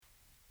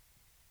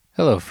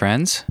Hello,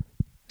 friends.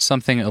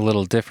 Something a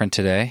little different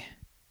today.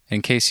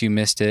 In case you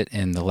missed it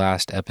in the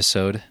last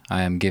episode,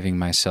 I am giving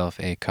myself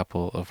a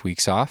couple of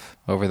weeks off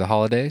over the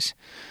holidays,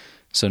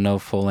 so no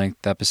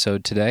full-length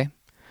episode today.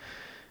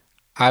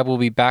 I will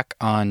be back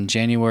on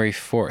January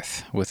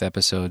 4th with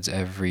episodes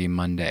every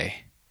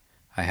Monday.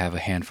 I have a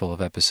handful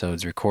of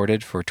episodes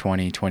recorded for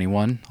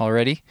 2021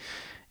 already,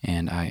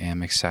 and I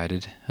am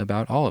excited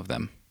about all of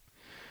them.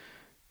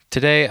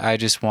 Today, I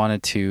just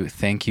wanted to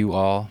thank you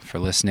all for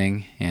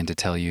listening and to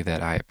tell you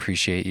that I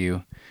appreciate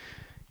you.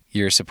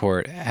 Your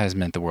support has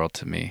meant the world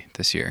to me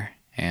this year,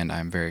 and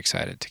I'm very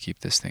excited to keep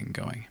this thing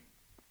going.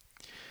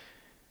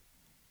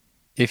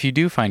 If you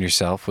do find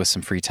yourself with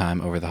some free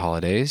time over the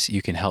holidays,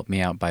 you can help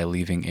me out by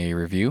leaving a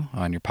review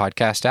on your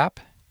podcast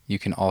app. You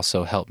can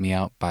also help me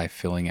out by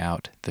filling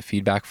out the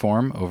feedback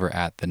form over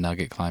at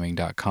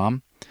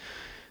thenuggetclimbing.com.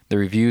 The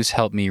reviews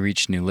help me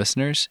reach new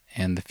listeners,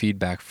 and the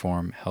feedback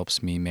form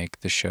helps me make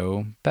the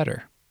show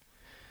better.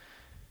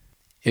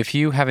 If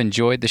you have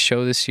enjoyed the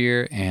show this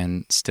year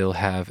and still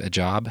have a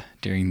job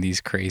during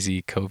these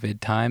crazy COVID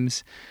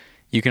times,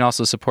 you can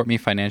also support me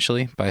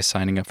financially by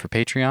signing up for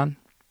Patreon.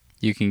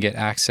 You can get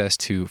access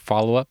to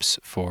follow-ups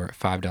for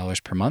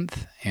 $5 per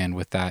month, and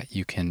with that,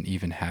 you can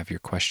even have your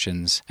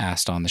questions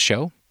asked on the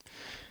show.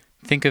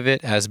 Think of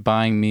it as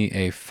buying me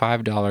a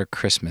 $5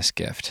 Christmas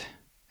gift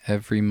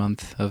every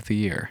month of the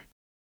year.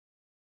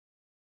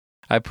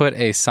 I put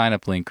a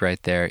sign-up link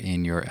right there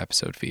in your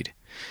episode feed.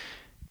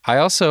 I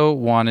also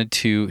wanted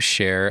to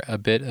share a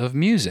bit of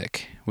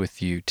music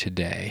with you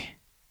today.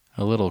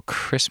 A little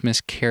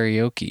Christmas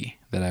karaoke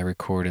that I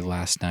recorded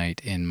last night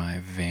in my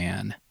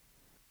van.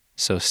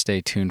 So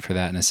stay tuned for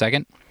that in a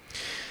second.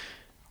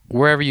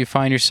 Wherever you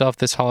find yourself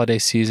this holiday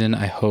season,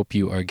 I hope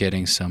you are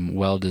getting some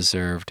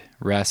well-deserved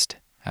rest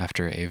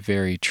after a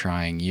very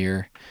trying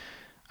year.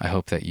 I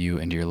hope that you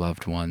and your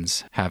loved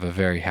ones have a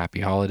very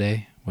happy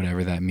holiday,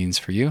 whatever that means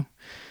for you.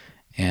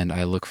 And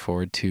I look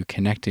forward to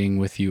connecting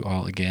with you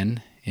all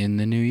again in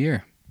the new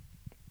year.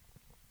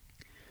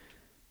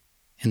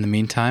 In the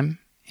meantime,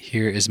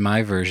 here is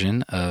my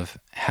version of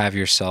Have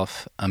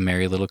Yourself a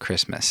Merry Little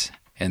Christmas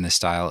in the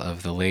style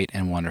of the late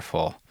and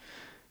wonderful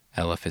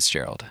Ella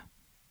Fitzgerald.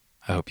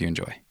 I hope you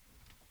enjoy.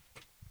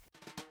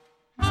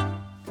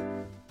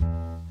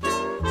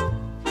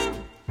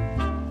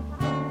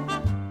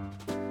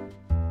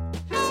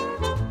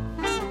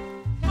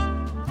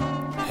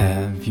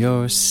 Have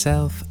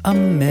yourself a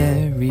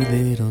merry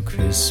little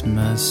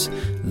Christmas.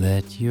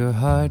 Let your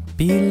heart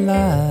be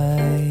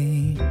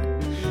light.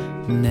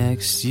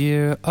 Next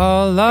year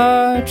all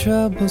our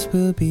troubles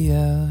will be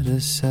out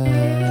of sight.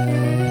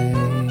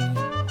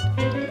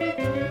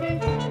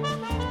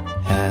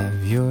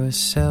 Have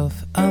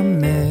yourself a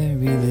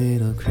merry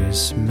little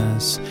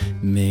Christmas.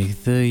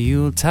 Make the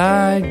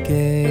Yuletide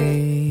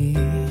gay.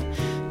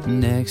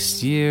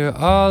 Next year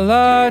all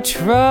our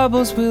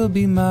troubles will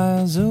be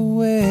miles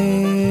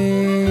away.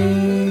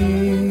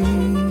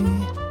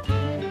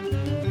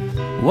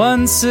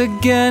 Once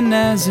again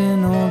as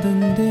in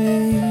olden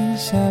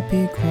days,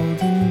 happy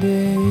golden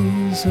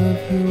days of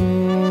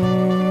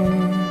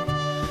yore.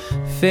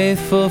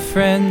 Faithful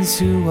friends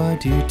who are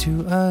dear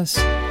to us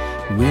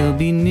will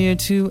be near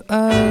to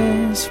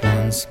us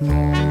once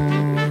more.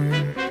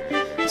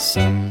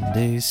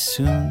 Someday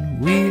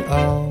soon we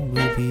all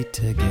will be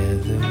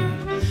together,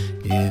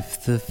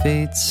 if the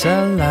fates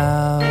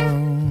allow.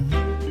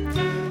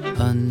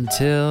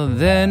 Until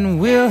then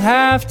we'll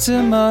have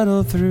to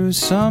muddle through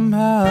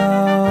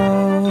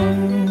somehow.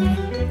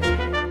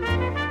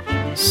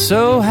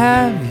 So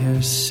have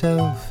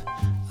yourself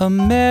a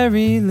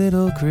merry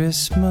little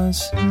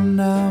Christmas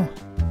now.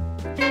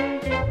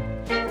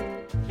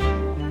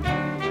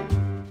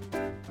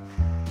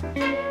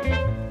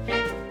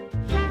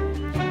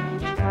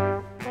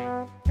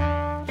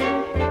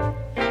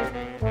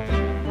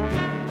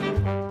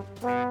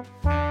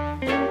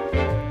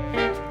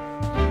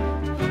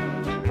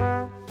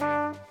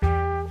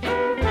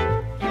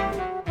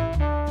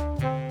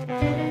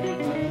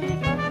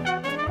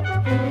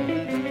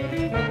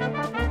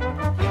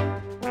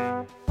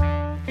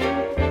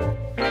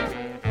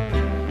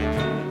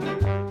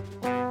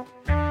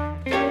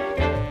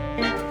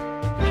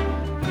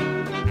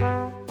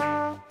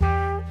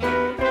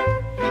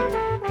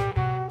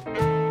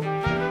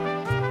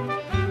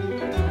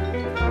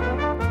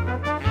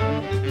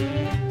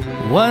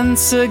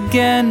 Once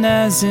again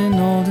as in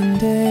olden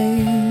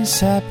days,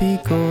 happy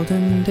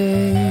golden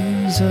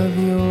days of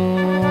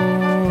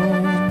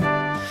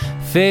yore.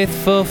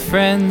 Faithful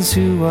friends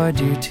who are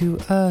dear to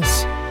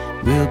us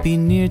will be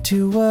near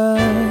to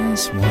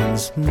us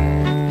once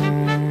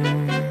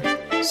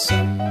more.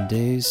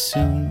 Someday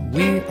soon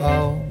we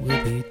all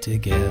will be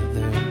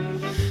together,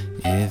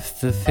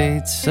 if the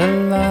fates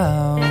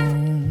allow.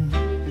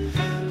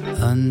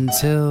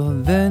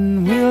 Until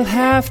then we'll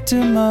have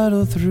to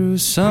muddle through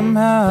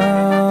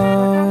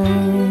somehow.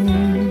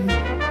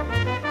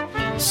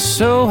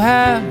 So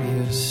have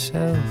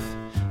yourself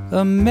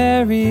a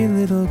merry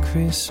little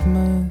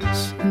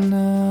Christmas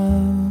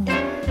now.